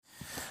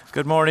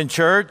Good morning,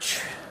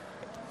 church.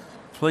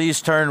 Please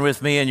turn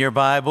with me in your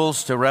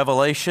Bibles to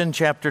Revelation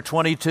chapter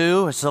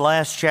 22. It's the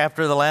last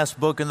chapter, the last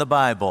book in the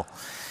Bible.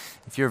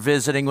 If you're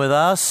visiting with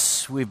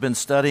us, we've been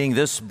studying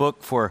this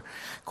book for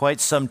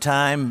quite some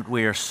time.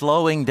 We are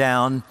slowing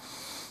down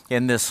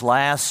in this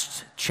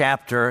last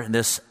chapter,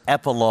 this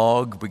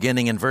epilogue,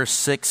 beginning in verse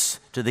 6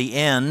 to the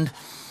end,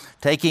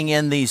 taking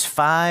in these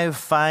 5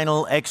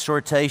 final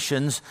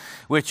exhortations,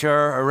 which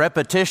are a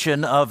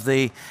repetition of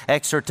the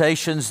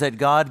exhortations that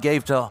God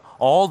gave to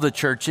all the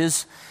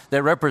churches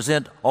that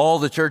represent all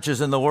the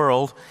churches in the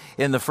world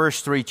in the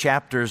first 3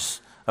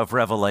 chapters of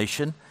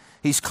Revelation.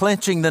 He's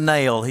clinching the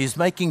nail. He's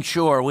making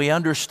sure we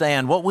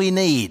understand what we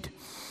need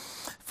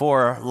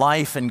for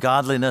life and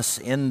godliness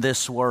in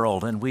this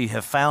world. And we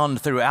have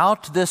found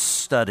throughout this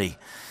study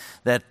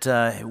that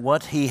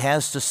what he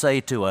has to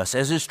say to us,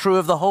 as is true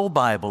of the whole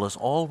Bible, is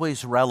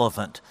always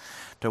relevant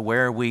to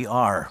where we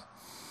are.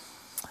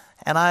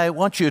 And I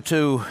want you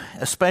to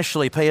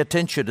especially pay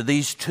attention to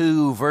these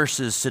 2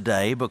 verses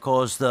today,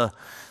 because the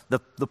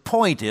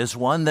point is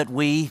one that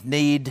we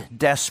need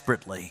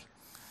desperately.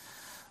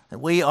 That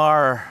we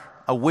are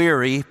a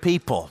weary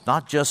people,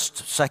 not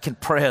just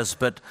Second Pres,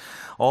 but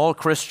all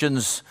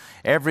Christians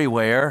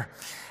everywhere,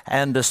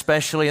 and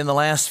especially in the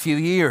last few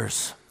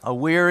years, a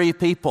weary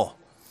people.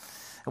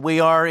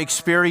 We are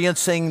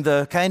experiencing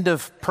the kind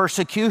of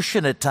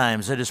persecution at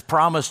times that is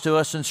promised to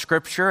us in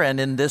Scripture and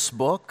in this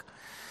book.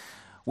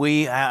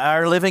 We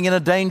are living in a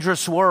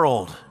dangerous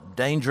world,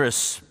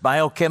 dangerous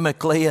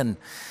biochemically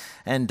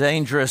and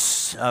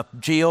dangerous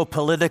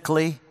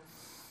geopolitically,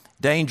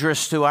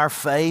 dangerous to our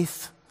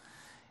faith.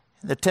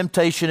 The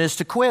temptation is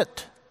to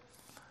quit.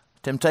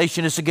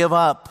 Temptation is to give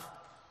up.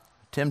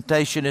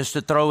 Temptation is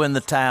to throw in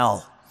the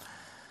towel.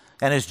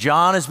 And as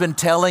John has been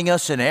telling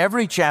us in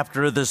every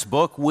chapter of this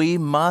book, we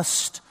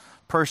must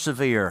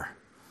persevere.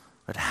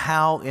 But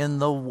how in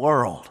the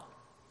world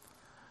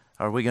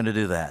are we going to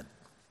do that?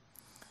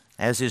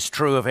 As is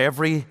true of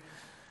every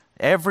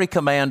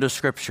command of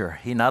Scripture,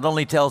 he not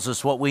only tells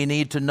us what we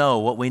need to know,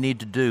 what we need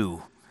to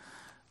do,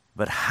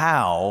 but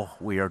how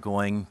we are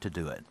going to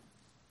do it.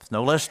 It's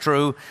no less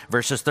true,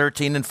 verses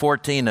 13 and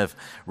 14 of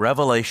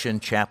Revelation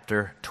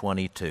chapter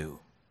 22.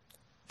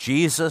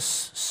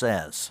 Jesus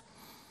says,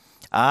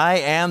 I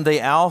am the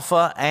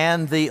Alpha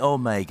and the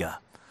Omega,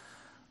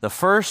 the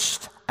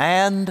first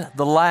and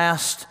the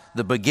last,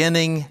 the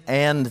beginning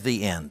and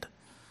the end.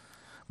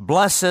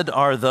 Blessed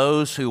are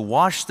those who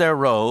wash their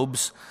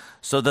robes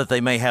so that they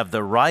may have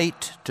the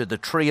right to the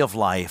tree of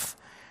life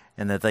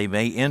and that they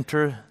may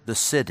enter the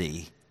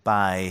city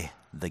by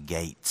the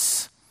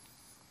gates.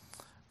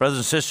 Brothers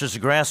and sisters, the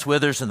grass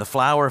withers and the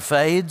flower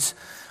fades,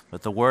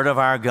 but the word of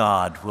our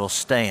God will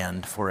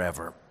stand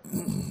forever.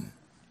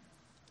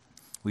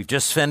 We've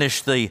just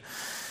finished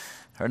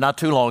not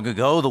too long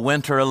ago, the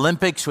Winter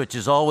Olympics, which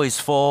is always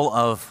full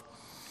of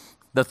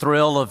the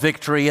thrill of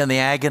victory and the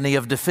agony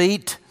of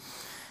defeat.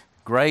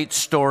 Great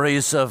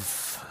stories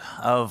of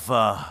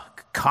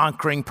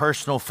conquering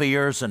personal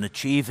fears and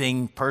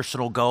achieving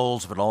personal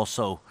goals, but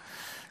also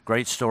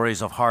great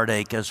stories of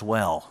heartache as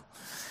well.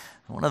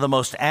 One of the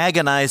most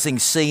agonizing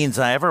scenes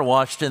I ever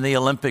watched in the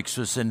Olympics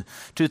was in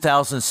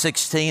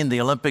 2016. The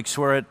Olympics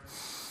were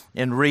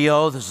in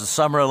Rio. This is the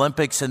Summer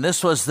Olympics, and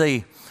this was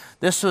the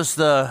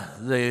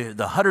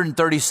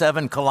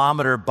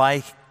 137-kilometer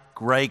bike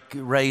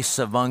race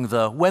among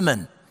the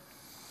women.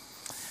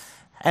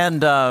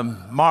 And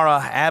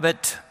Mara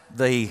Abbott,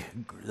 the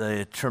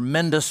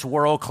tremendous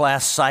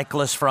world-class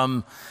cyclist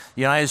from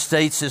the United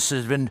States,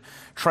 has been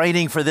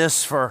training for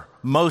this for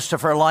most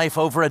of her life,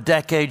 over a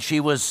decade. She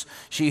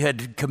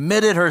had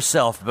committed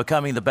herself to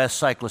becoming the best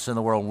cyclist in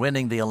the world,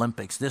 winning the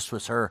Olympics. This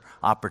was her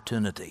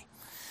opportunity.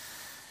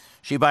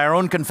 She, by her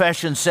own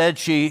confession, said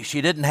she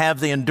didn't have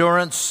the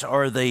endurance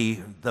or the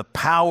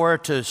power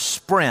to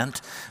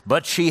sprint,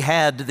 but she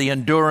had the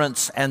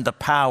endurance and the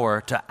power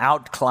to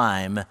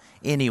outclimb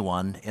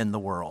anyone in the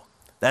world.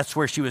 That's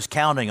where she was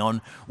counting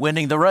on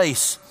winning the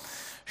race.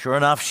 Sure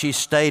enough, she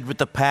stayed with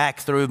the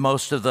pack through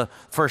most of the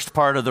first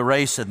part of the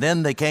race, and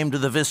then they came to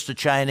the Vista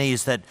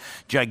Chinese, that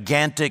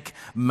gigantic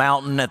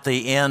mountain at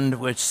the end,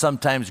 which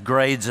sometimes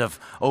grades of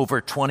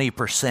over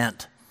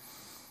 20%.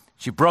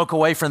 She broke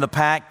away from the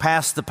pack,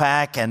 past the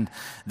pack, and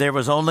there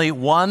was only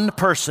one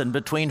person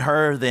between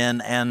her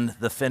then and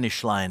the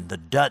finish line, the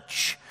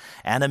Dutch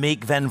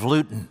Annemiek van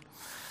Vleuten.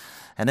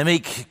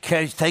 Annemiek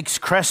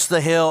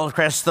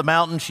crests the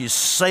mountain. She's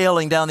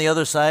sailing down the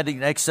other side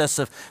in excess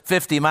of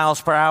 50 miles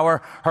per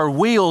hour. Her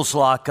wheels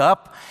lock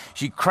up.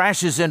 She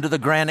crashes into the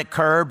granite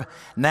curb.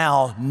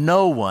 Now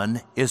no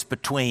one is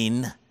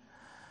between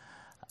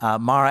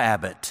Mara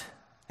Abbott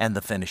and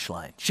the finish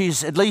line.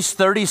 She's at least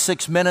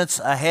 36 minutes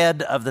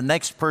ahead of the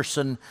next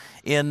person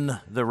in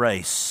the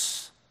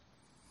race.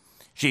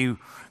 She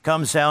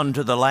comes down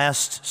to the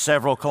last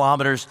several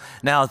kilometers.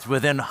 Now it's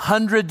within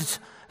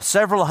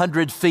several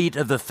hundred feet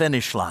of the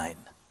finish line.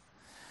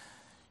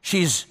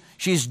 She's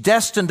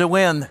destined to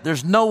win.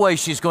 There's no way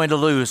she's going to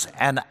lose.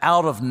 And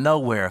out of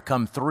nowhere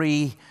come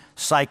 3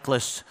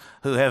 cyclists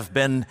who have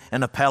been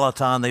in a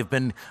peloton. They've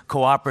been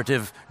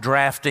cooperative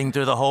drafting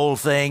through the whole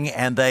thing,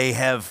 and they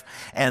have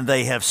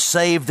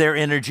saved their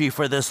energy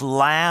for this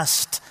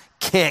last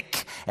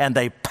kick, and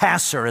they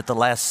pass her at the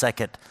last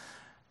second.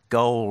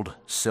 Gold,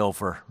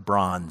 silver,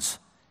 bronze.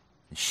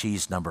 And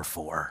she's number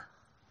 4.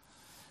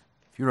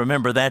 If you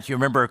remember that, you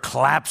remember her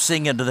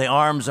collapsing into the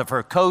arms of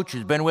her coach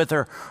who's been with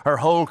her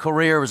whole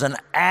career. It was an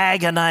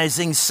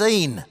agonizing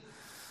scene.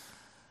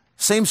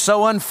 Seems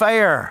so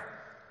unfair.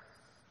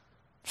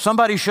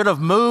 Somebody should have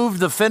moved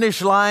the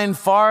finish line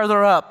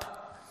farther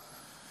up.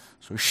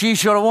 So she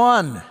should have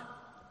won.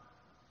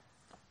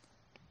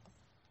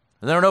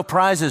 There are no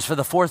prizes for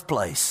the 4th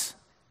place.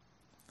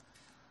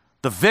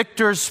 The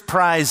victor's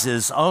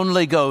prizes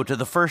only go to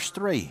the first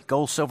 3,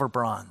 gold, silver,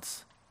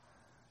 bronze.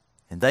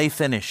 And they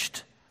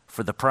finished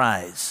for the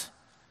prize.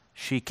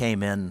 She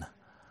came in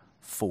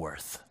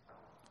 4th.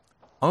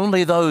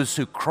 Only those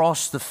who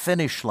cross the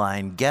finish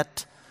line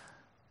get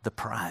the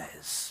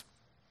prize.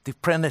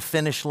 The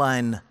finish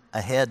line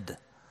ahead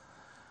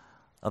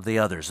of the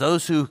others,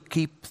 those who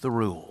keep the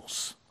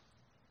rules.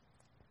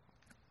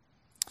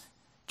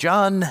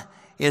 John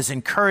is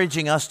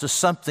encouraging us to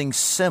something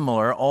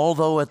similar,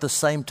 although at the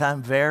same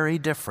time very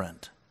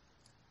different.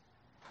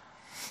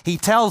 He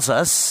tells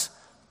us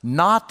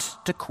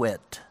not to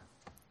quit.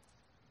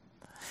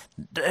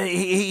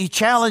 He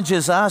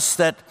challenges us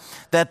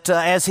that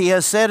as he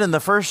has said in the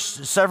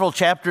first several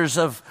chapters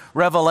of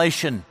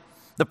Revelation,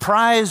 the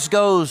prize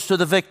goes to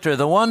the victor,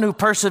 the one who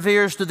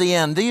perseveres to the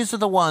end. These are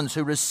the ones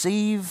who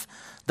receive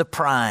the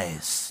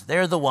prize.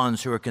 They're the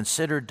ones who are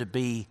considered to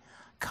be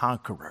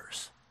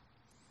conquerors.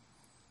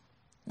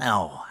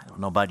 Now, I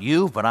don't know about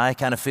you, but I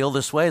kind of feel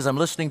this way as I'm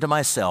listening to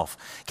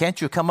myself. Can't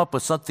you come up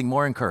with something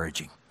more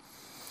encouraging?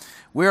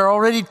 We're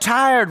already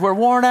tired. We're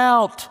worn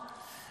out.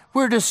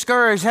 We're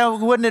discouraged. How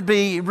wouldn't it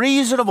be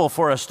reasonable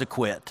for us to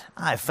quit?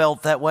 I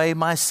felt that way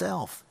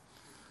myself.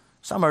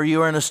 Some of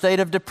you are in a state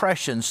of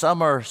depression.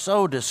 Some are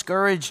so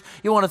discouraged,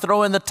 you want to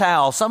throw in the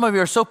towel. Some of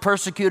you are so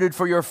persecuted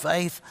for your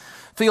faith,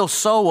 feel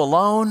so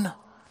alone,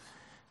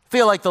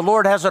 feel like the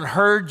Lord hasn't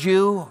heard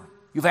you.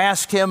 You've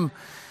asked Him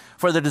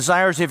for the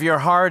desires of your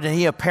heart, and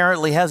He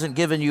apparently hasn't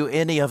given you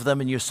any of them,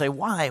 and you say,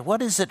 why?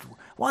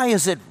 Why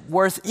is it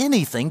worth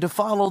anything to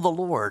follow the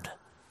Lord?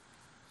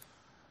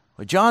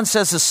 Well, John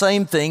says the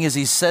same thing as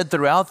he said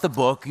throughout the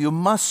book. You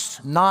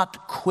must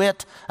not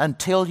quit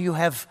until you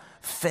have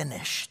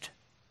finished.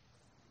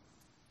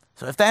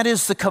 So if that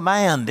is the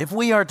command, if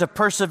we are to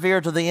persevere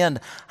to the end,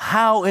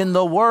 how in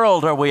the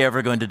world are we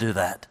ever going to do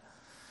that?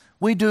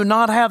 We do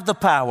not have the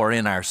power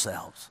in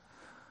ourselves.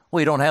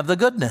 We don't have the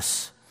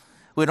goodness.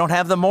 We don't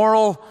have the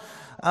moral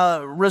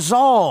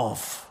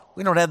resolve.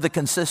 We don't have the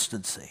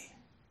consistency.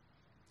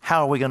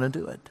 How are we going to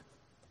do it?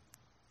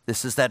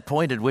 This is that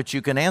point at which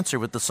you can answer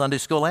with the Sunday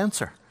school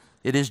answer.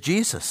 It is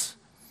Jesus.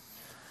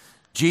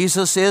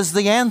 Jesus is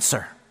the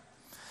answer.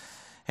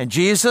 And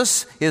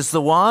Jesus is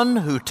the one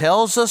who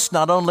tells us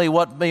not only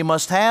what we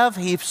must have,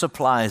 He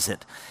supplies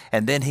it.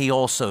 And then He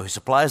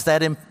supplies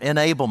that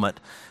enablement,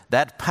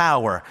 that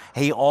power.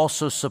 He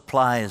also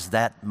supplies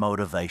that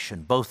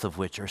motivation, both of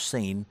which are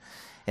seen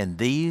in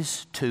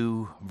these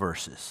 2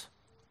 verses.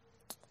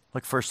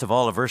 Look first of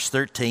all at verse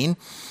 13.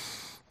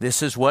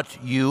 This is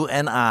what you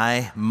and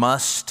I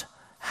must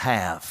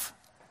have.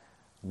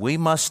 We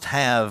must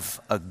have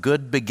a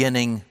good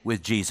beginning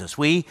with Jesus.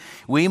 We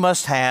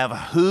must have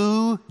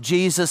who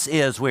Jesus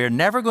is. We're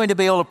never going to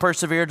be able to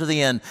persevere to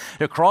the end,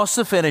 to cross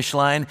the finish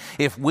line,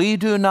 if we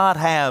do not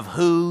have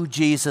who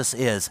Jesus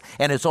is.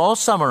 And it's all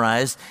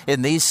summarized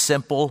in these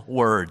simple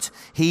words.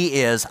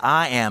 He is,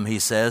 I am, He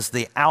says,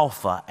 the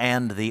Alpha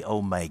and the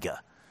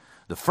Omega.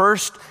 The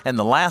first and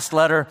the last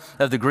letter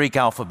of the Greek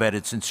alphabet.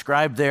 It's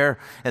inscribed there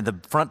in the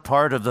front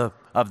part of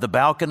the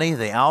balcony,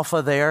 the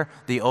Alpha there,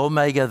 the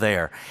Omega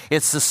there.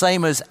 It's the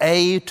same as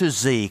A to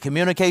Z.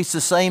 Communicates the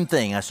same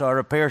thing. I saw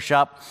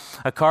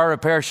a car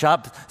repair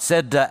shop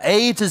said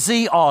A to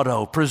Z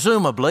Auto.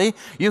 Presumably,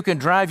 you can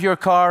drive your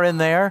car in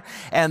there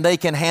and they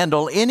can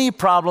handle any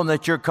problem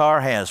that your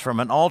car has, from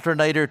an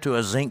alternator to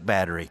a zinc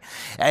battery.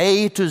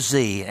 A to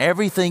Z,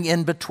 everything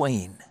in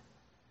between.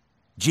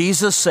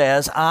 Jesus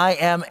says, I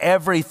am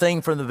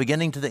everything from the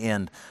beginning to the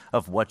end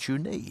of what you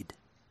need.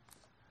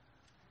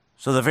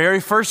 So the very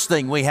first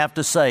thing we have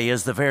to say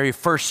is the very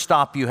first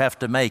stop you have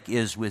to make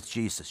is with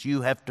Jesus.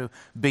 You have to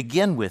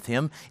begin with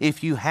Him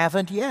if you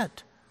haven't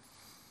yet.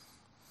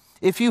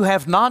 If you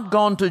have not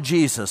gone to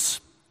Jesus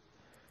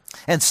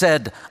and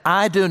said,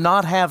 I do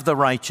not have the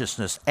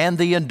righteousness and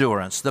the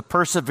endurance, the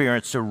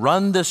perseverance to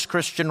run this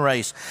Christian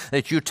race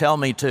that you tell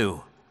me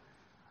to,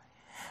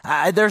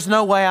 there's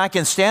no way I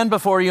can stand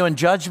before you in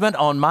judgment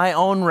on my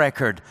own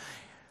record.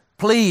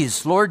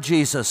 Please, Lord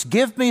Jesus,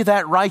 give me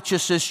that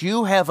righteousness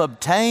you have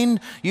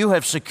obtained, you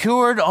have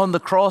secured on the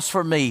cross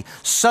for me.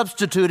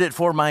 Substitute it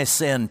for my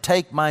sin.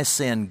 Take my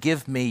sin.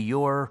 Give me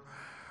your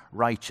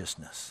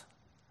righteousness.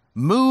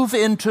 Move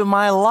into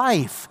my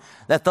life,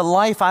 that the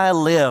life I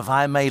live,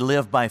 I may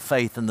live by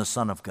faith in the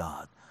Son of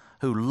God,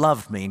 who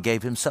loved me and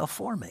gave Himself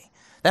for me.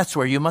 That's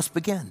where you must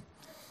begin.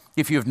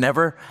 If you've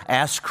never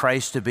asked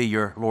Christ to be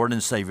your Lord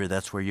and Savior,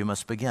 that's where you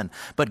must begin.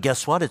 But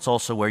guess what? It's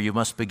also where you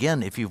must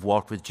begin if you've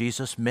walked with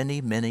Jesus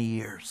many, many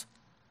years.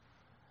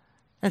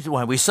 That's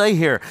why we say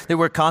here that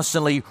we're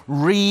constantly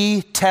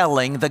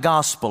retelling the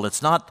gospel.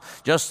 It's not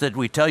just that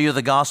we tell you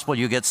the gospel,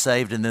 you get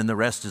saved, and then the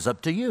rest is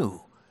up to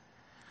you.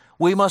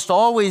 We must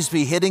always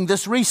be hitting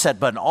this reset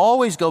button,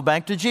 always go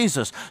back to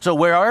Jesus. So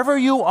wherever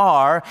you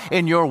are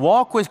in your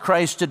walk with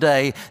Christ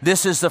today,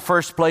 this is the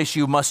first place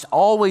you must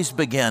always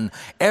begin,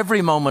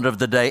 every moment of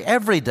the day,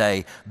 every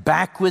day,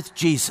 back with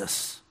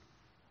Jesus.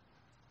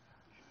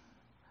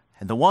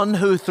 And the one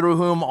through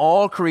whom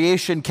all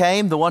creation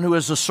came, the one who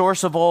is the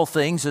source of all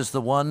things, is the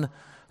one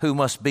who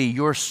must be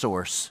your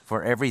source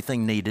for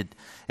everything needed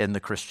in the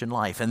Christian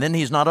life. And then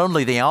he's not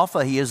only the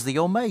Alpha, he is the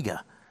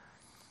Omega.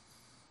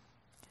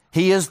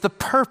 He is the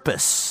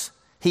purpose.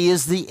 He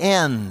is the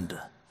end.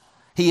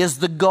 He is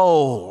the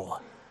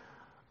goal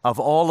of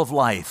all of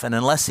life. And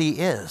unless he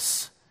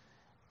is,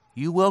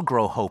 you will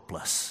grow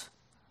hopeless.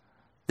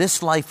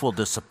 This life will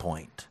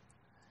disappoint.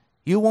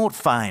 You won't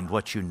find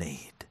what you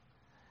need.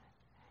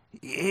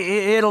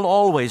 It'll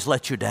always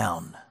let you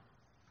down.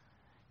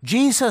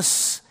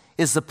 Jesus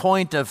is the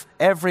point of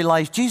every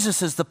life.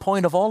 Jesus is the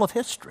point of all of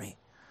history.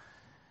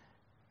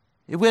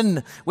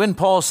 When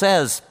Paul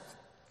says,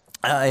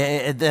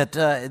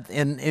 that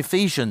in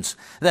Ephesians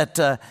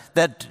that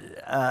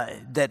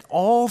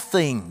all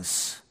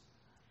things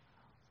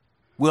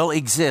will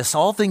exist.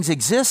 All things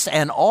exist,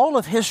 and all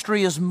of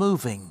history is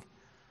moving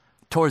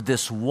toward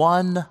this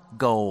one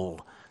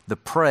goal: the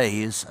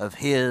praise of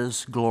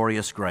His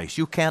glorious grace.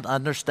 You can't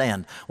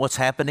understand what's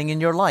happening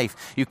in your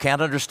life. You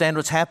can't understand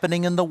what's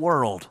happening in the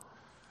world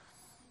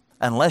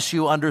unless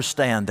you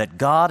understand that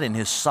God, in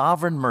His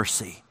sovereign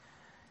mercy,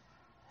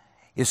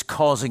 is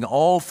causing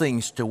all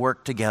things to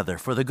work together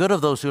for the good of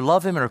those who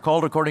love Him and are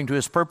called according to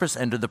His purpose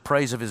and to the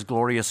praise of His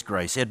glorious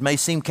grace. It may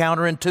seem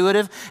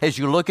counterintuitive as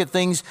you look at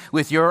things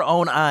with your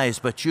own eyes,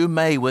 but you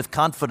may, with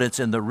confidence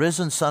in the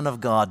risen Son of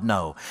God,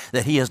 know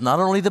that He is not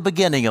only the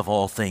beginning of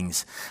all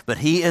things, but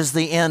He is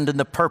the end and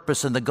the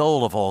purpose and the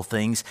goal of all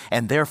things,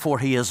 and therefore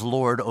He is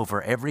Lord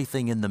over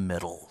everything in the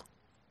middle.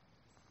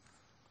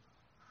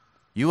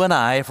 You and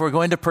I, if we're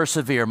going to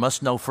persevere,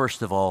 must know,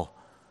 first of all,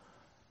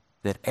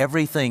 that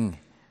everything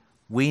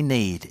we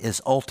need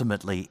is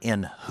ultimately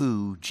in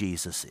who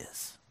Jesus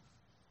is.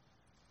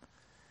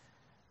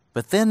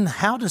 But then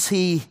how does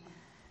He,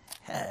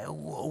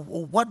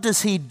 what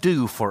does He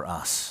do for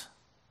us?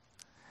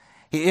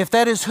 If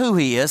that is who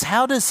He is,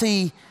 how does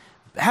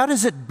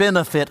it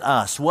benefit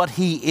us, what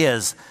He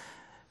is,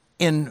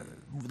 in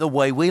the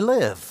way we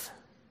live?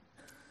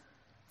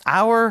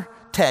 Our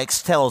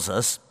text tells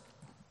us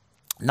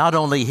not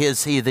only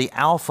is He the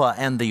Alpha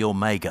and the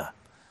Omega,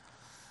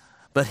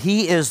 but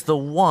He is the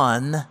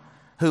one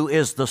who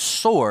is the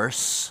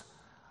source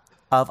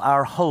of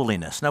our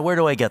holiness. Now, where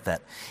do I get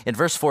that? In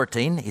verse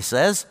 14, he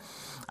says,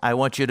 I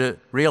want you to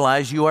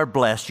realize you are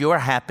blessed, you are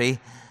happy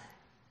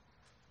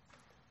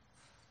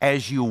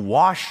as you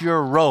wash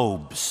your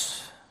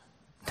robes.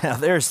 Now,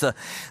 there's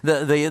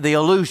the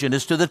allusion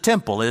is to the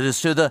temple. It is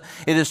to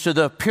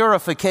the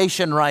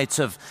purification rites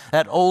of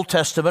that Old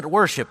Testament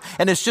worship.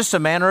 And it's just a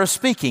manner of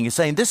speaking. He's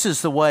saying this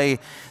is the way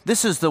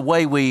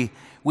we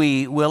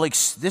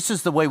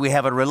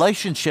have a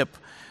relationship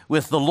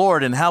with the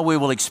Lord, and how we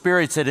will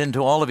experience it into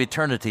all of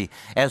eternity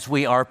as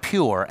we are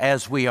pure,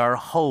 as we are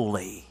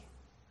holy.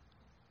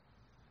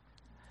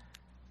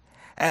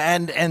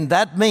 And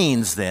that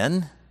means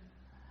then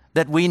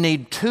that we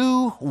need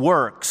two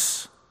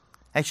works.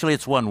 Actually,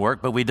 it's one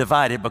work, but we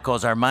divide it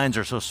because our minds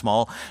are so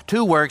small.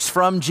 Two works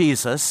from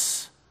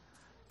Jesus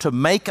to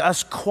make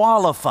us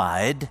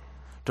qualified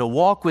to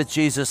walk with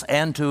Jesus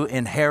and to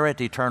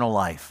inherit eternal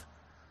life.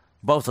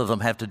 Both of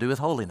them have to do with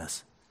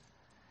holiness.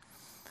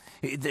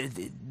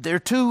 There are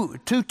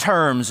two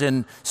terms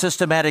in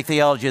systematic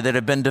theology that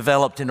have been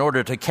developed in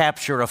order to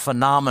capture a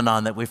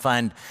phenomenon that we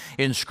find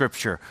in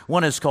Scripture.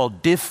 One is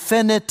called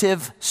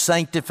definitive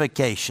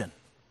sanctification.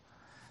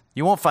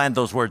 You won't find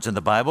those words in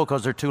the Bible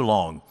because they're too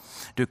long,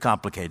 too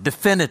complicated.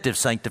 Definitive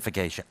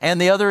sanctification.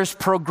 And the other is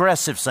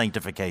progressive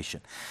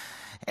sanctification.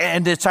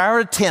 And it's our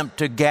attempt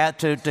to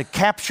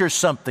capture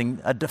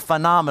something, a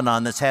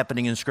phenomenon that's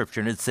happening in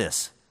Scripture, and it's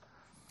this.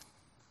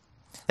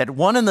 At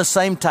one and the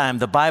same time,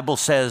 the Bible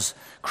says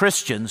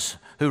Christians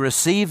who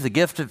receive the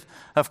gift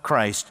of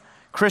Christ,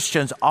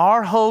 Christians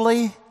are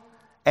holy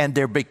and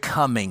they're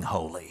becoming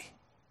holy.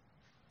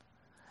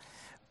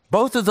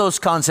 Both of those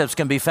concepts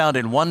can be found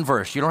in one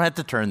verse. You don't have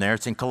to turn there.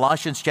 It's in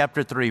Colossians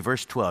chapter 3,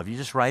 verse 12. You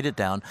just write it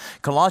down.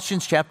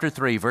 Colossians chapter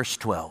 3, verse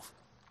 12.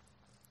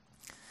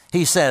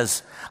 He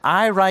says,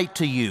 I write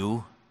to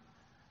you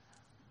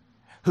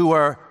who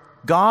are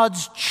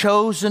God's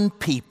chosen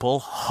people,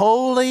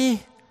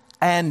 holy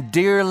and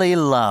dearly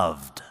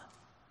loved.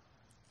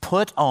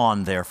 Put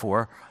on,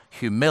 therefore,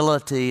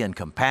 humility and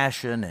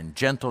compassion and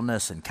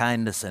gentleness and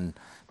kindness and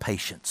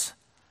patience.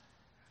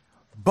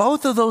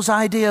 Both of those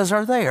ideas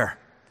are there.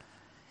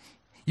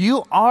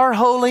 You are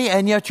holy,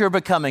 and yet you're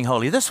becoming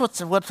holy. This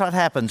is what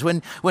happens.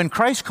 When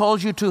Christ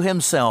calls you to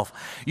himself,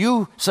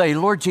 you say,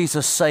 Lord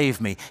Jesus, save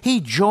me. He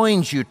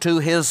joins you to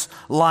his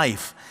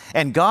life.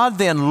 And God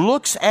then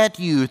looks at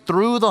you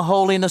through the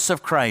holiness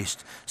of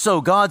Christ.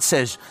 So God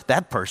says,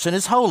 that person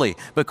is holy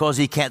because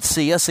he can't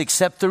see us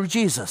except through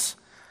Jesus.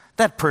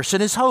 That person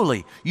is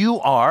holy. You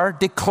are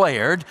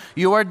declared,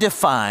 you are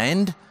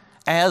defined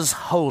as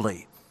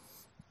holy.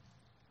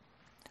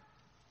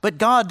 But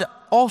God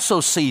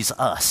also sees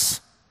us.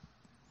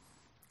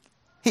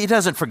 He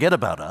doesn't forget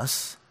about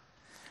us.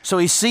 So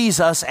he sees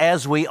us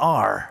as we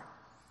are.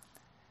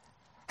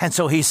 And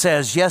so he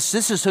says, yes,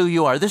 this is who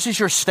you are. This is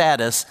your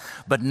status.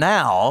 But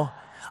now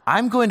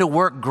I'm going to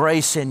work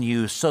grace in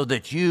you so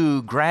that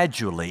you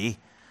gradually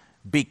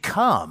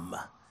become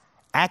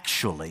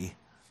actually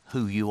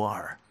who you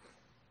are.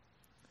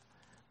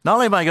 Not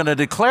only am I going to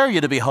declare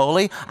you to be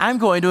holy, I'm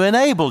going to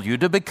enable you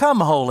to become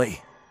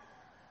holy.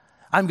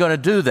 I'm going to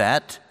do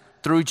that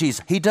through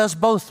Jesus. He does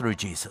both through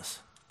Jesus.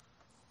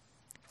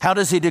 How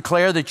does he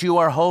declare that you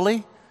are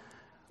holy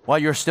while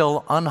you're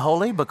still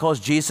unholy? Because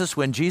Jesus,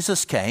 when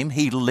Jesus came,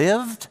 he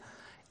lived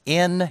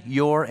in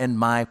your and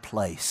my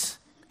place.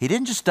 He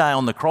didn't just die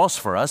on the cross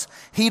for us.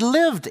 He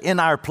lived in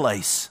our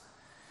place.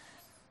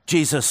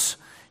 Jesus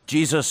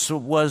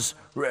was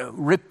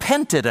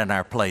repented in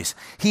our place.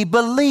 He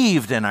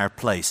believed in our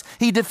place.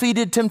 He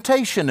defeated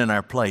temptation in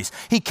our place.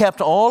 He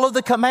kept all of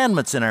the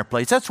commandments in our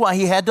place. That's why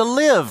he had to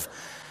live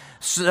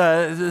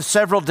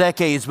several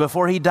decades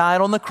before he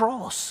died on the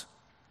cross.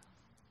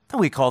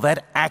 We call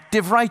that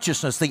active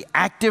righteousness, the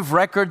active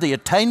record, the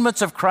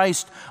attainments of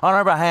Christ on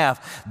our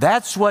behalf.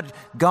 That's what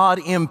God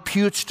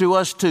imputes to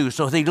us too.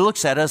 So he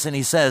looks at us and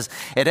he says,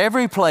 at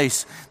every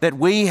place that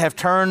we have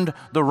turned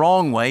the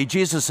wrong way,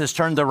 Jesus has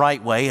turned the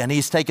right way, and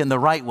he's taken the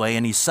right way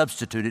and he's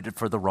substituted it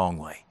for the wrong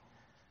way.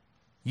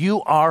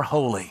 You are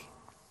holy.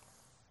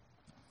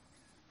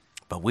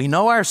 But we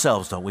know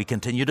ourselves, though. We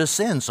continue to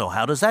sin. So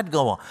how does that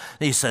go on?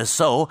 He says,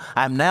 so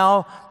I'm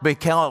now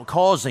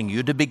causing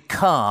you to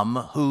become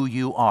who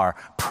you are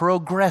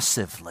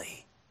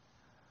progressively.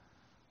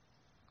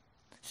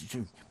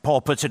 Paul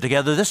puts it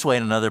together this way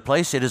in another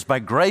place. It is by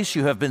grace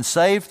you have been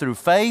saved through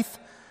faith,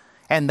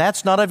 and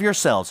that's not of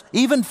yourselves.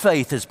 Even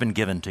faith has been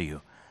given to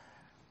you.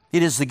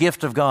 It is the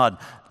gift of God,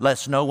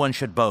 lest no one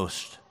should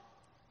boast.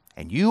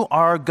 And you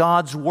are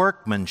God's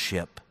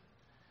workmanship,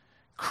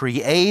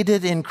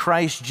 created in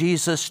Christ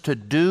Jesus to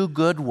do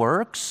good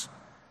works,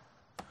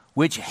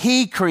 which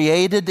he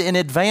created in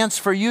advance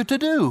for you to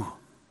do.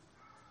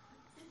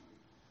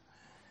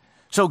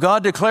 So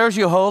God declares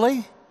you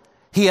holy.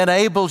 He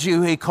enables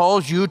you. He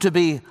calls you to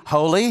be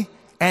holy,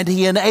 and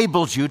he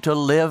enables you to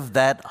live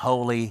that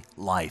holy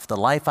life. The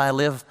life I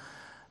live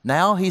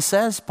now,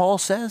 Paul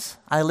says,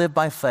 I live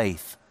by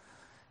faith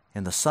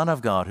in the Son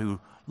of God who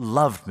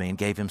loved me and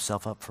gave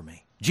himself up for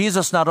me.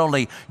 Jesus not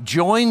only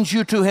joins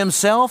you to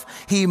himself,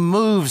 he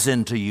moves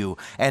into you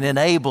and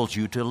enables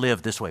you to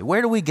live this way.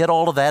 Where do we get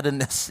all of that in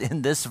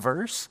this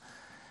verse?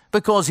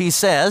 Because he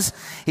says,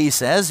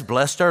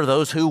 blessed are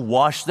those who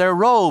wash their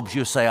robes.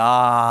 You say,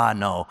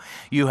 no,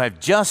 you have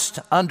just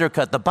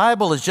undercut. The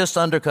Bible has just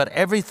undercut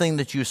everything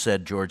that you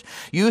said, George.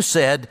 You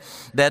said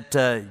that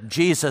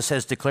Jesus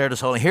has declared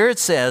us holy. Here it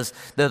says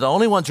that the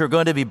only ones who are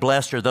going to be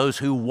blessed are those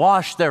who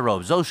wash their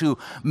robes, those who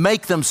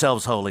make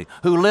themselves holy,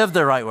 who live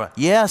the right way.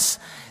 Yes,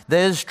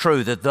 that is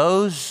true, that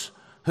those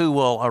who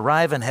will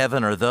arrive in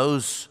heaven are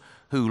those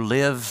who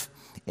live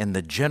in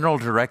the general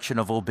direction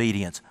of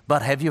obedience.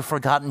 But have you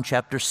forgotten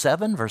chapter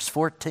 7, verse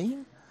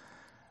 14?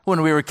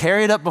 When we were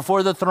carried up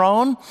before the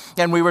throne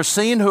and we were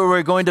seeing who we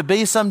were going to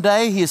be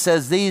someday, he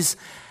says, these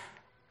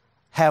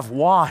have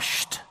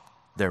washed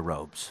their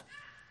robes.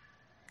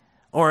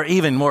 Or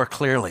even more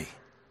clearly,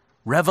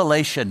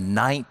 Revelation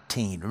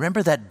 19.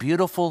 Remember that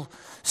beautiful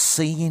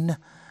scene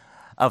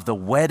of the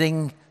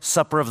wedding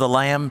supper of the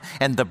Lamb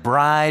and the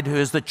bride who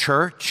is the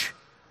church?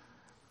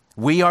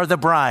 We are the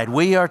bride.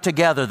 We are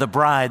together, the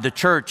bride, the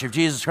church of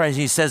Jesus Christ.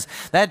 He says,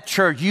 that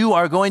church, you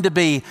are going to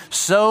be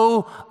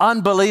so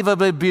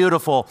unbelievably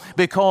beautiful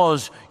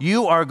because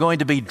you are going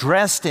to be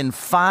dressed in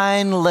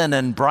fine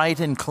linen, bright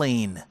and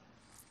clean.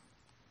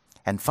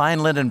 And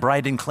fine linen,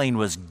 bright and clean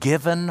was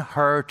given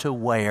her to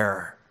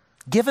wear,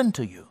 given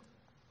to you.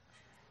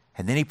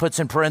 And then he puts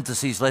in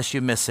parentheses, lest you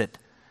miss it,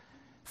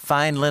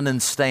 fine linen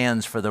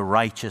stands for the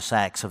righteous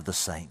acts of the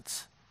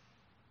saints.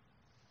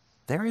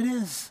 There it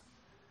is.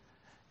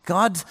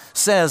 God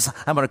says,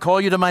 I'm going to call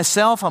you to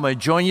myself. I'm going to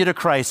join you to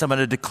Christ. I'm going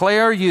to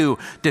declare you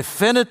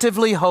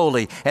definitively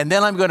holy. And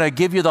then I'm going to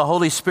give you the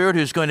Holy Spirit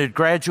who's going to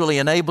gradually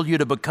enable you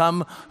to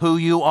become who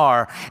you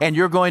are. And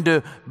you're going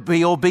to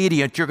be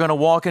obedient. You're going to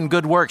walk in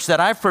good works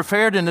that I've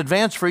prepared in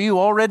advance for you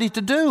already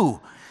to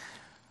do.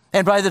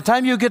 And by the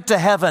time you get to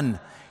heaven,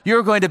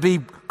 you're going to be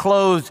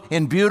clothed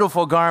in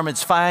beautiful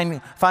garments,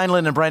 fine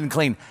linen, bright and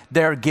clean.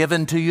 They're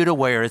given to you to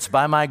wear. It's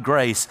by my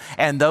grace.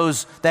 And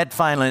that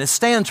fine linen, it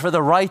stands for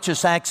the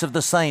righteous acts of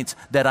the saints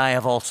that I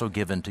have also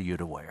given to you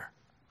to wear.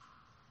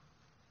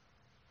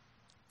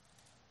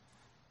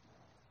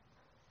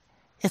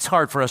 It's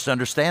hard for us to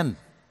understand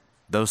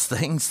those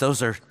things.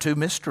 Those are two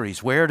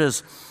mysteries. Where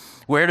does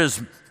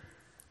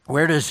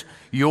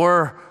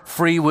your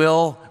free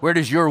will, where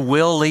does your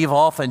will leave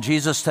off and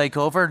Jesus take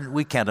over?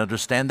 We can't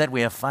understand that.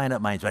 We have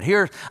finite minds. But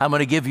here, I'm going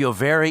to give you a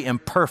very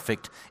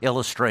imperfect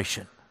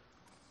illustration.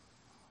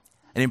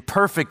 An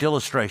imperfect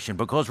illustration,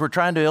 because we're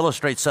trying to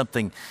illustrate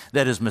something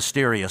that is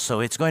mysterious, so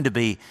it's going to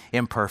be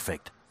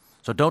imperfect.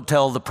 So don't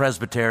tell the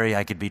presbytery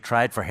I could be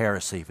tried for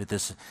heresy with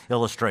this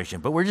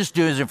illustration, but we're just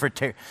doing it for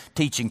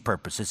teaching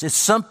purposes. It's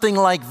something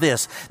like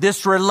this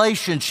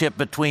relationship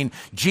between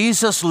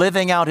Jesus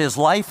living out his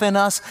life in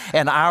us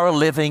and our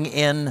living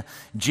in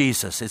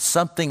Jesus. It's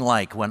something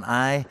like when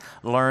I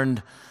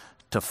learned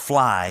to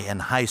fly in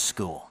high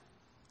school.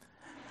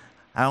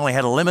 I only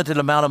had a limited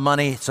amount of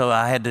money, so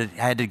I had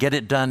to get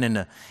it done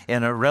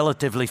in a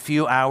relatively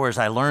few hours.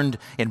 I learned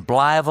in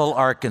Blytheville,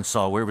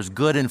 Arkansas, where it was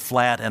good and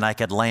flat, and I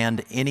could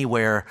land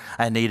anywhere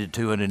I needed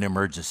to in an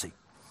emergency.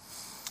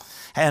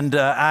 And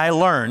I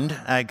learned,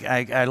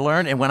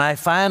 and when I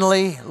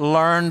finally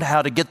learned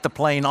how to get the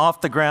plane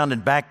off the ground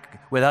and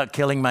back without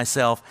killing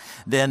myself,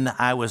 then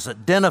I was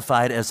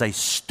identified as a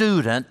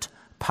student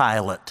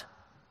pilot.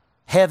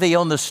 Heavy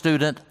on the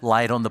student,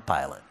 light on the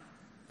pilot.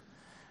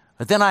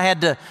 But then I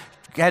had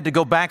to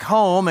go back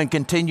home and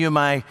continue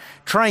my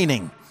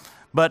training.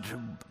 But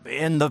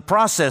in the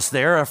process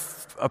there,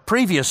 a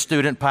previous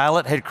student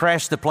pilot had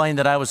crashed the plane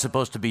that I was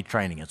supposed to be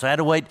training in. So I had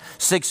to wait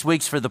 6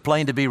 weeks for the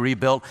plane to be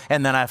rebuilt,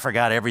 and then I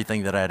forgot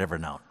everything that I had ever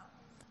known.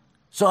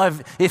 So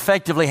I've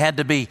effectively had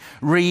to be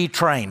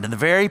retrained. And the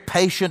very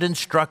patient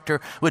instructor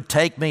would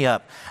take me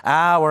up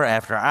hour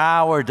after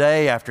hour,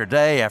 day after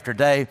day after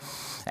day.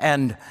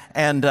 And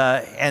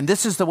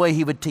this is the way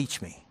he would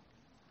teach me.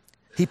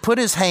 He put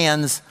his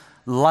hands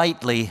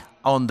lightly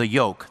on the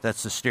yoke,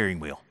 that's the steering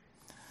wheel,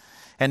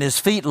 and his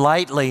feet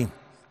lightly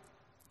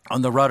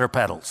on the rudder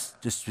pedals,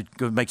 just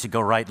makes it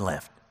go right and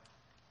left.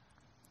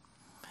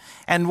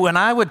 And when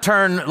I would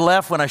turn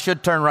left when I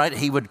should turn right,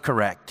 he would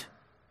correct.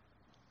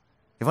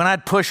 When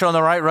I'd push on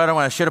the right rudder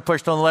when I should have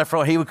pushed on the left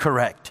rudder, he would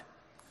correct.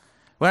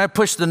 When I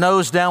pushed the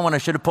nose down when I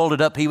should have pulled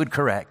it up, he would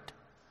correct.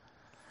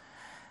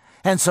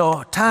 And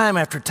so time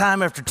after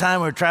time after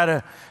time, we would try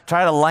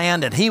to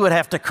land, and he would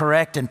have to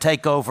correct and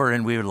take over,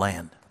 and we would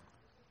land.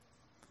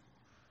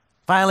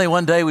 Finally,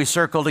 one day we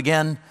circled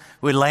again,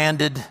 we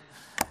landed,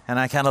 and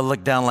I kind of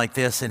looked down like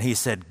this, and he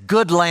said,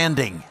 "Good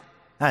landing."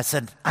 I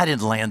said, "I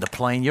didn't land the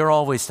plane. You're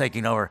always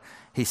taking over."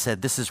 He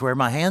said, "This is where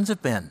my hands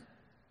have been,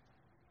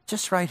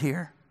 just right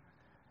here."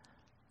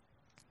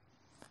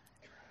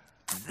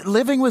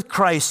 Living with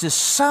Christ is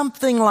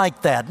something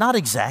like that, not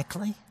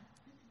exactly.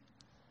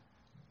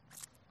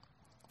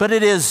 But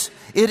it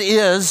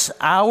is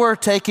our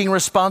taking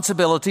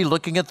responsibility,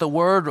 looking at the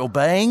Word,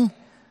 obeying.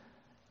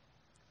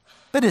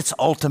 But it's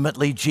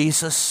ultimately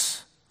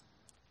Jesus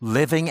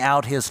living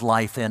out his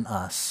life in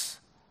us,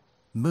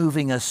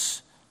 moving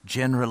us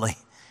generally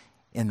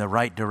in the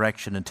right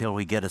direction until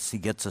he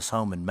gets us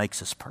home and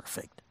makes us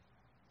perfect.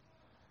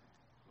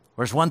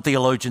 Whereas one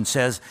theologian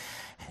says,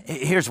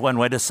 here's one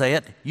way to say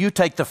it: you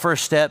take the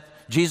first step,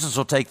 Jesus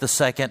will take the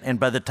second, and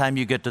by the time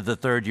you get to the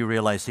third, you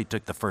realize he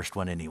took the first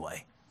one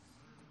anyway.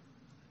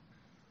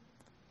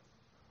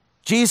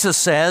 Jesus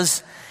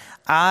says,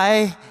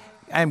 "I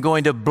am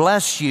going to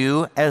bless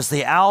you as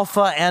the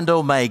Alpha and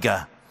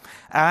Omega.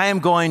 I am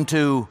going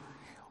to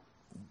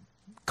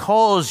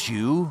cause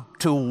you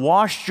to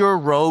wash your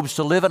robes,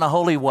 to live in a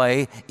holy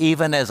way,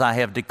 even as I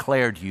have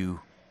declared you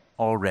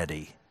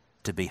already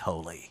to be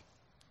holy."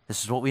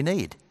 This is what we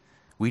need.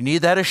 We need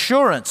that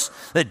assurance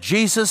that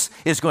Jesus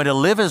is going to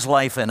live his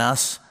life in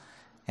us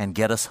and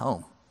get us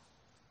home.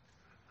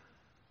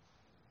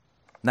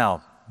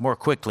 Now, more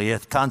quickly, a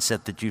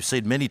concept that you've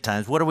seen many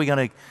times. What are we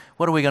going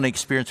to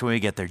experience when we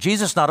get there?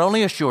 Jesus not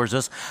only assures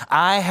us,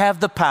 "I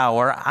have the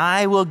power,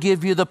 I will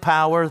give you the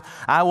power,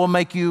 I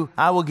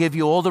will give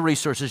you all the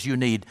resources you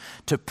need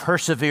to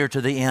persevere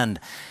to the end."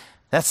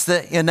 That's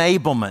the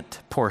enablement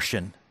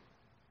portion.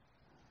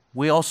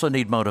 We also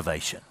need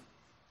motivation.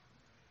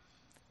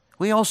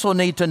 We also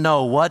need to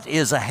know what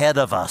is ahead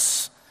of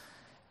us.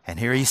 And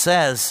here he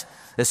says,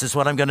 "This is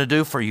what I'm going to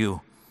do for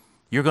you.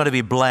 You're going to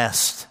be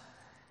blessed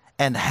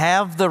and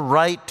have the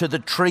right to the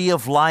tree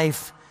of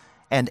life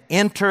and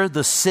enter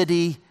the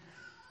city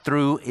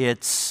through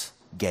its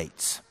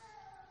gates."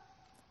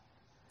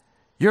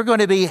 You're going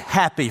to be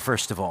happy,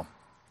 first of all.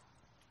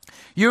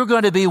 You're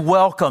going to be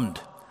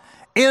welcomed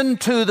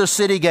into the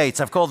city gates.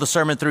 I've called the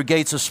sermon "Through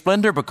Gates of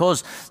Splendor"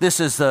 because this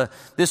is the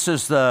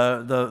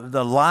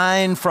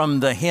line from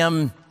the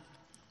hymn,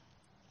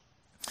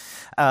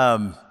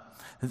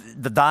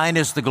 "Thine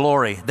is the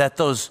glory," that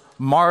those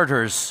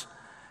martyrs,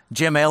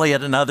 Jim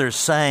Elliot and others,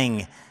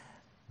 sang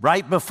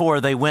right before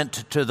they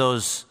went to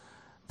those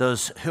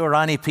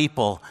Huaorani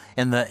people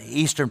in the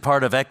eastern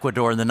part of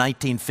Ecuador in the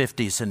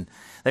 1950s, and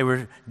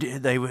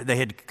they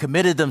had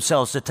committed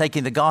themselves to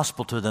taking the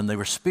gospel to them. They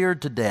were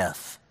speared to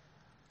death,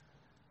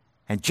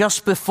 and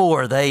just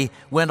before they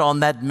went on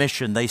that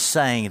mission, they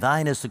sang,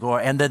 "Thine is the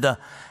glory," and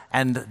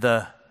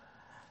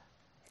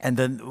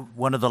then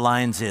one of the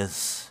lines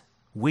is,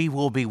 we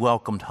will be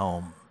welcomed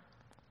home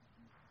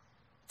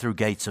through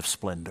gates of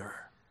splendor.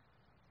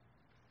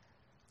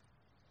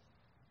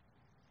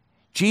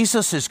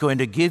 Jesus is going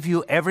to give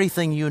you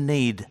everything you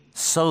need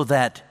so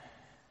that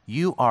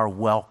you are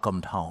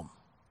welcomed home.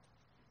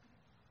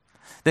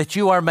 That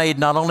you are made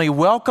not only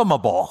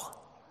welcomable,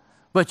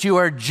 but you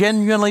are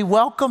genuinely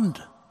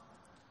welcomed.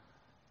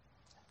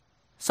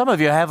 Some of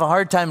you have a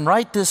hard time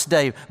right this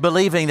day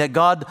believing that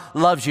God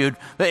loves you.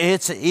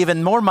 It's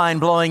even more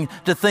mind-blowing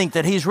to think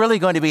that He's really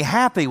going to be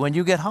happy when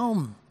you get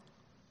home.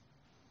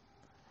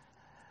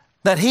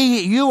 That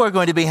you are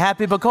going to be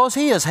happy because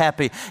He is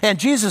happy. And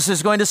Jesus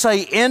is going to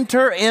say,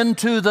 enter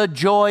into the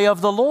joy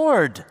of the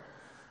Lord.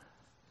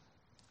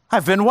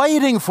 I've been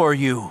waiting for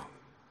you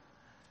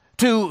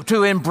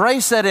to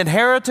embrace that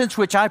inheritance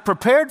which I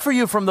prepared for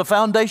you from the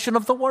foundation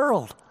of the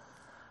world.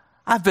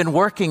 I've been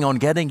working on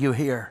getting you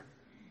here.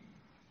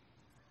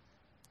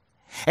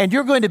 And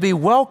you're going to be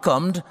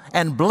welcomed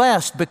and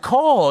blessed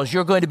because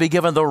you're going to be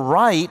given the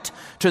right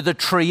to the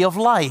tree of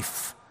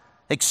life.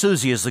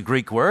 Exousia is the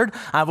Greek word.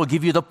 I will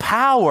give you the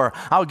power.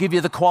 I'll give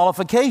you the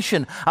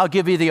qualification. I'll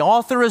give you the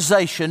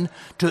authorization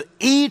to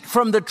eat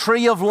from the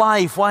tree of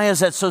life. Why is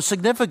that so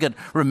significant?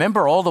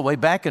 Remember all the way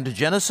back into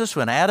Genesis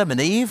when Adam and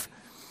Eve,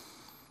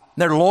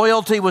 their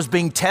loyalty was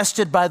being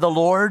tested by the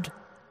Lord.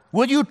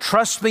 Will you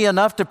trust me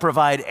enough to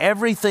provide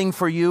everything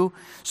for you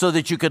so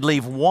that you could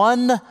leave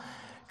one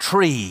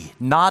tree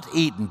not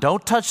eaten?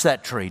 Don't touch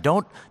that tree.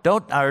 Don't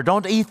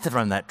eat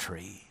from that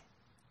tree.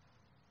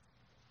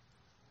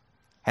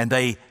 And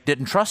they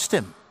didn't trust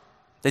him.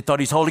 They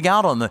thought he's holding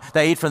out on them.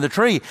 They ate from the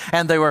tree,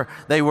 and they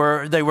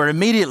were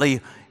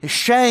immediately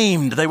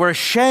ashamed. They were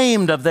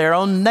ashamed of their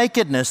own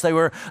nakedness. They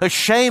were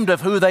ashamed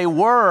of who they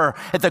were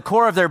at the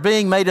core of their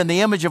being, made in the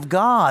image of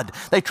God.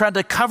 They tried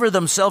to cover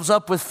themselves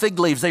up with fig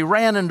leaves. They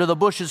ran into the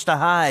bushes to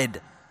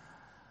hide.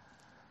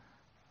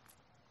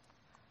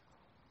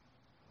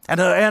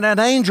 And an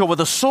angel with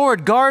a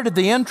sword guarded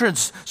the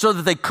entrance so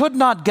that they could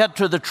not get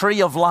to the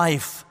tree of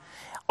life.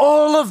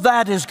 All of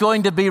that is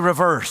going to be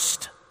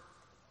reversed.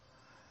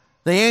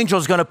 The angel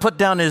is going to put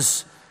down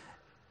his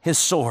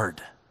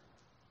sword,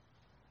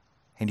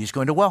 and he's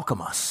going to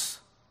welcome us.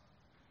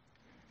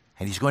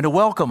 And he's going to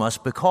welcome us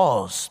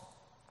because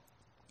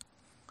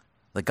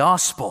the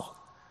gospel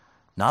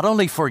not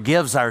only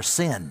forgives our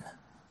sin,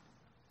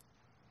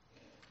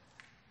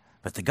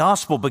 but the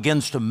gospel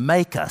begins to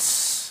make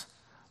us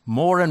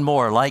more and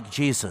more like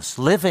Jesus,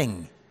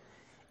 living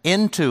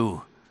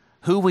into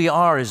who we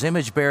are as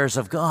image bearers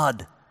of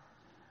God.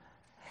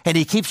 And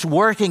he keeps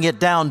working it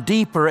down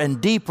deeper and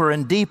deeper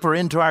and deeper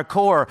into our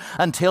core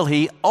until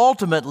he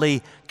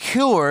ultimately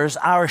cures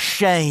our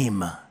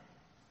shame.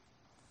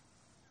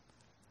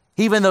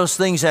 Even those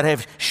things that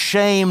have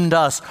shamed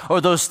us,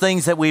 or those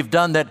things that we've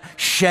done that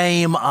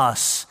shame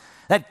us,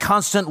 that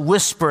constant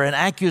whisper and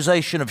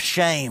accusation of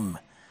shame.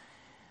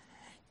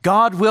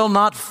 God will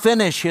not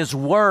finish his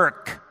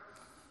work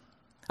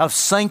of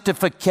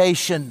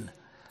sanctification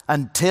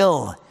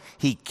until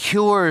he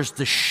cures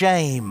the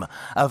shame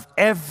of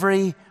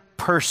every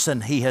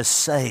person he has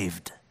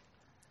saved.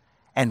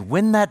 And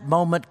when that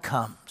moment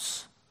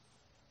comes,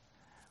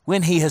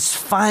 when he has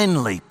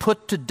finally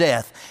put to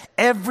death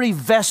every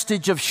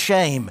vestige of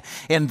shame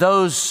in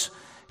those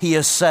he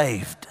has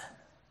saved,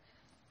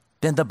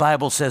 then the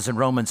Bible says in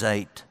Romans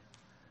 8,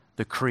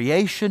 the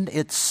creation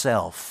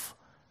itself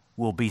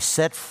will be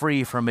set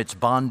free from its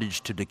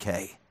bondage to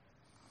decay.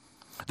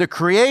 The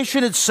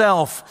creation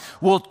itself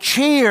will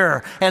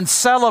cheer and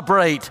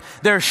celebrate.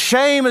 Their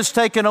shame is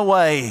taken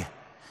away.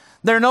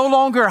 They're no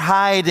longer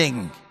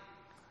hiding.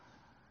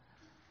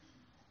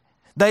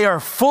 They are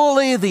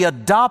fully the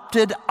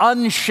adopted,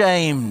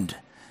 unshamed,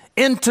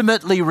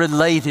 intimately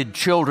related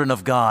children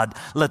of God.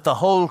 Let the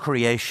whole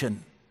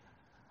creation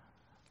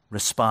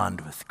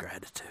respond with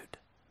gratitude.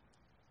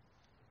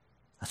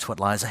 That's what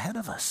lies ahead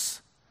of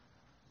us.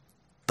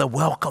 The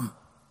welcome,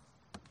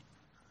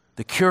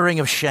 the curing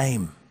of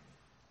shame.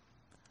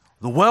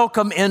 The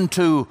welcome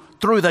into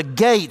through the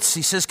gates.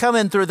 He says, come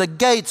in through the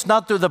gates,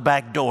 not through the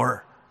back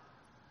door.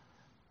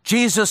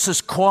 Jesus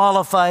has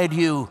qualified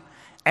you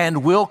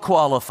and will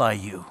qualify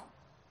you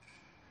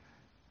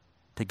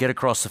to get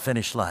across the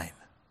finish line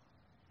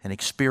and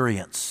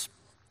experience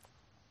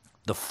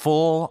the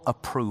full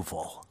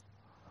approval.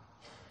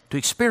 To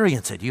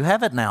experience it. You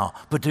have it now,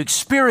 but to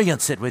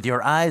experience it with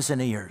your eyes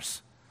and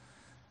ears.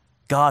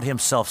 God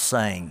himself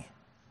saying,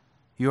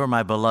 you are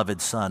my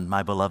beloved son,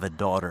 my beloved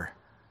daughter,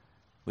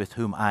 with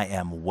whom I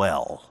am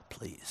well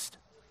pleased.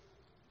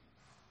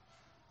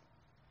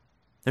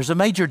 There's a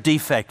major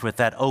defect with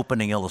that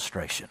opening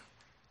illustration.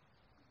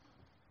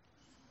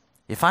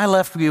 If I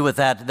left you with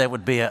that, that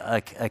would be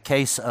a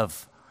case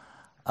of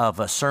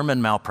a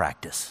sermon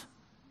malpractice.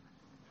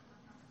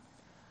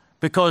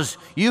 Because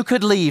you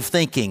could leave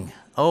thinking,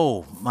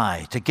 oh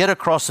my, to get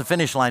across the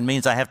finish line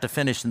means I have to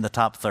finish in the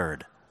top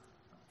third.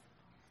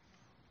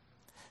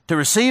 To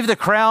receive the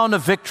crown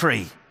of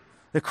victory,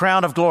 the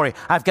crown of glory,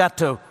 I've got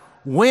to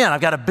win.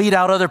 I've got to beat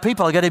out other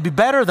people. I've got to be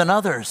better than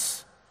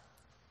others.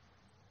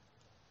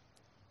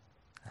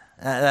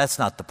 That's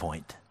not the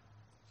point.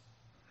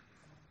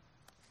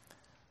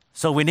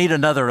 So we need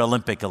another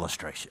Olympic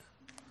illustration.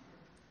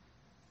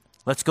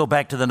 Let's go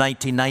back to the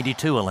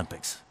 1992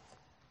 Olympics.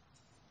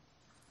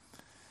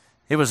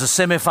 It was a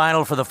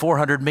semifinal for the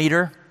 400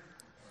 meter.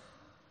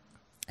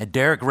 And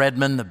Derek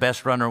Redmond, the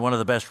best runner, one of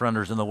the best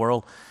runners in the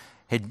world,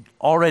 had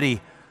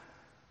already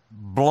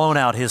blown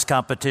out his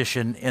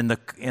competition in the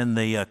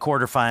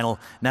quarterfinal.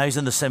 Now he's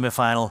in the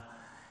semifinal,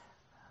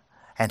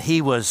 and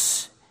he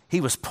was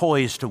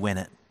poised to win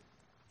it.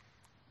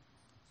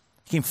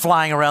 He came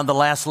flying around the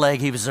last leg.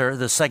 He was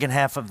the second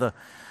half of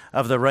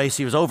the race.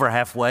 He was over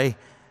halfway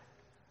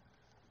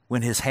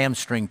when his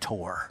hamstring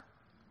tore.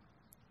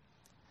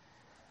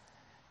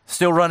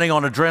 Still running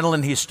on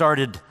adrenaline, he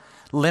started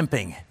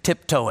limping,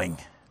 tiptoeing,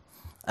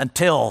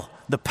 until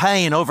the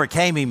pain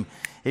overcame him.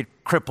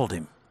 It crippled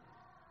him.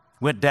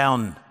 Went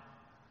down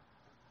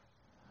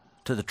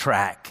to the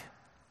track.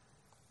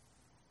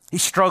 He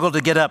struggled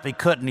to get up. He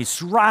couldn't.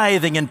 He's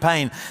writhing in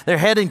pain. They're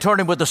heading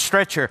toward him with a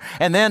stretcher.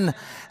 And then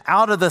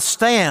out of the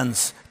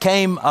stands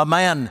came a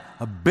man,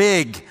 a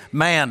big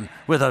man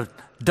with a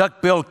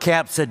duck-billed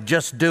cap, said,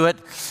 "Just do it,"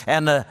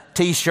 and a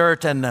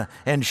T-shirt and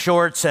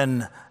shorts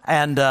and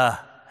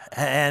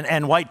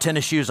white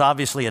tennis shoes,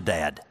 obviously a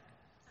dad.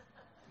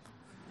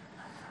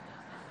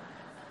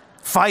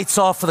 Fights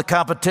off the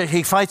competition.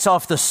 He fights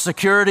off the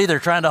security. They're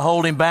trying to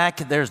hold him back.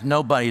 There's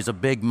nobody. He's a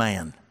big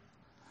man.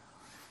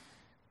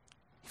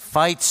 He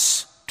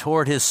fights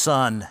toward his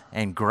son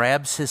and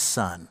grabs his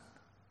son.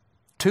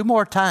 2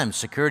 more times,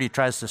 security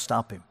tries to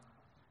stop him.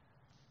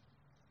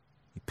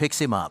 He picks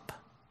him up,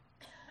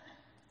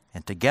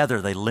 and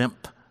together they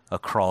limp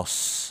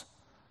across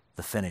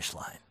the finish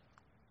line.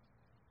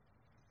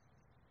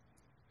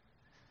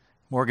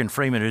 Morgan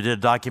Freeman, who did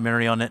a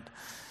documentary on it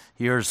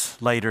years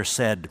later,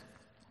 said,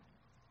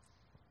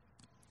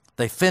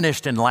 "They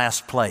finished in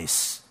last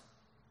place,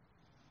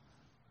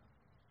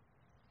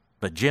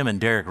 but Jim and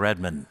Derek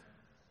Redmond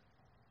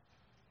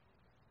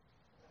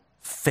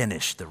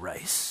finished the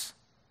race.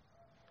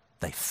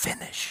 They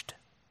finished."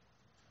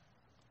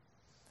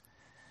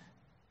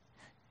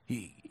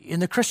 In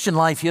the Christian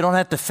life, you don't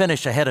have to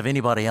finish ahead of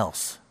anybody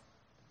else.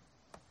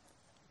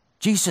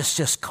 Jesus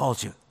just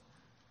calls you,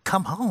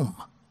 come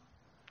home.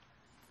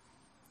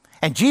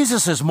 And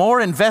Jesus is more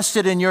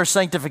invested in your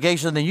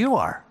sanctification than you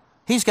are.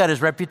 He's got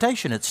his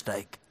reputation at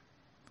stake.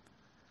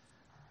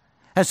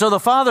 And so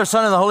the Father,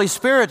 Son, and the Holy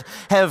Spirit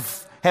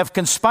have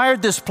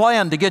conspired this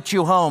plan to get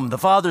you home. The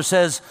Father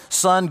says,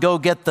 "Son, go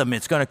get them.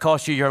 It's going to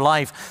cost you your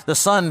life." The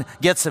Son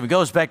gets them,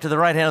 goes back to the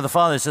right hand of the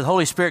Father and says,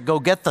 "Holy Spirit, go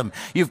get them.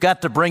 You've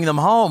got to bring them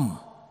home."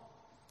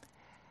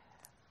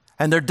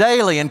 And they're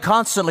daily and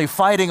constantly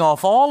fighting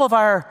off all of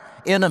our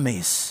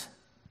enemies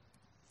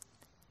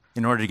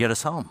in order to get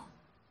us home.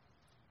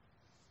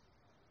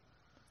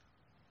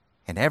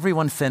 And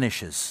everyone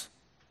finishes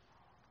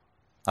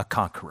a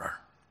conqueror.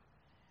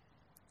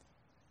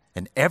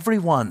 And every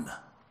one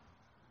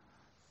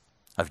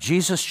of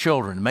Jesus'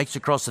 children makes it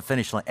across the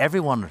finish line.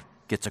 Everyone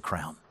gets a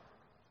crown.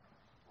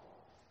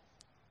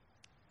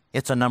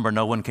 It's a number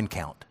no one can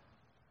count.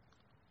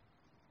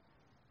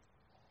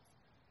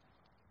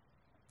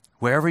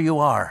 Wherever you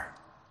are,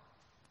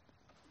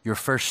 your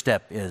first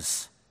step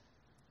is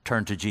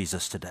turn to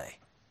Jesus today.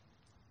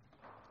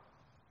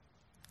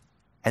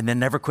 And then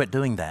never quit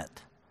doing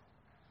that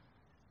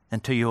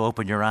until you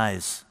open your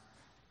eyes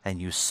and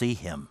you see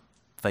him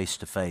face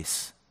to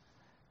face.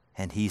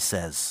 And he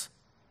says,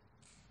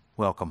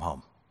 "Welcome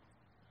home."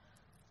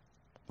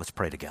 Let's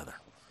pray together.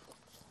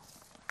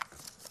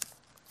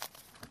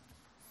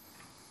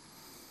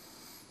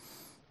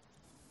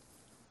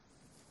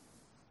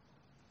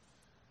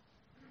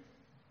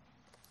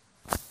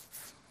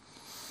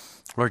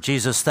 Lord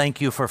Jesus, thank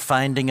you for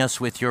finding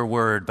us with your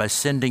word by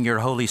sending your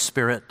Holy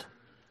Spirit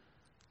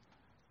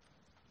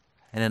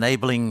and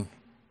enabling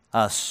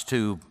us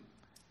to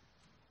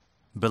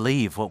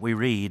believe what we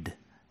read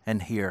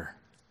and hear.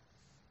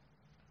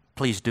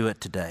 Please do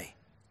it today.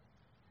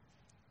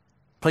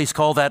 Please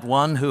call that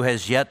one who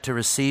has yet to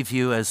receive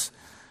you as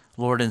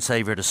Lord and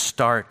Savior to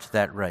start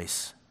that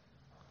race.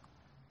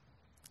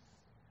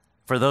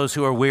 For those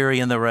who are weary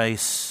in the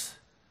race,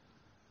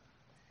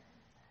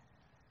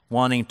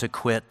 wanting to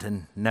quit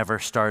and never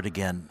start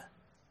again,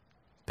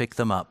 pick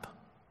them up.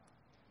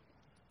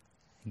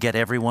 Get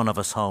every one of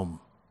us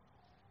home.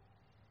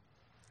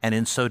 And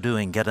in so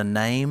doing, get a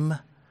name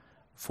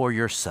for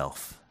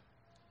yourself.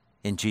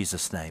 In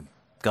Jesus' name.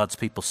 God's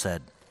people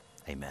said,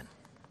 amen.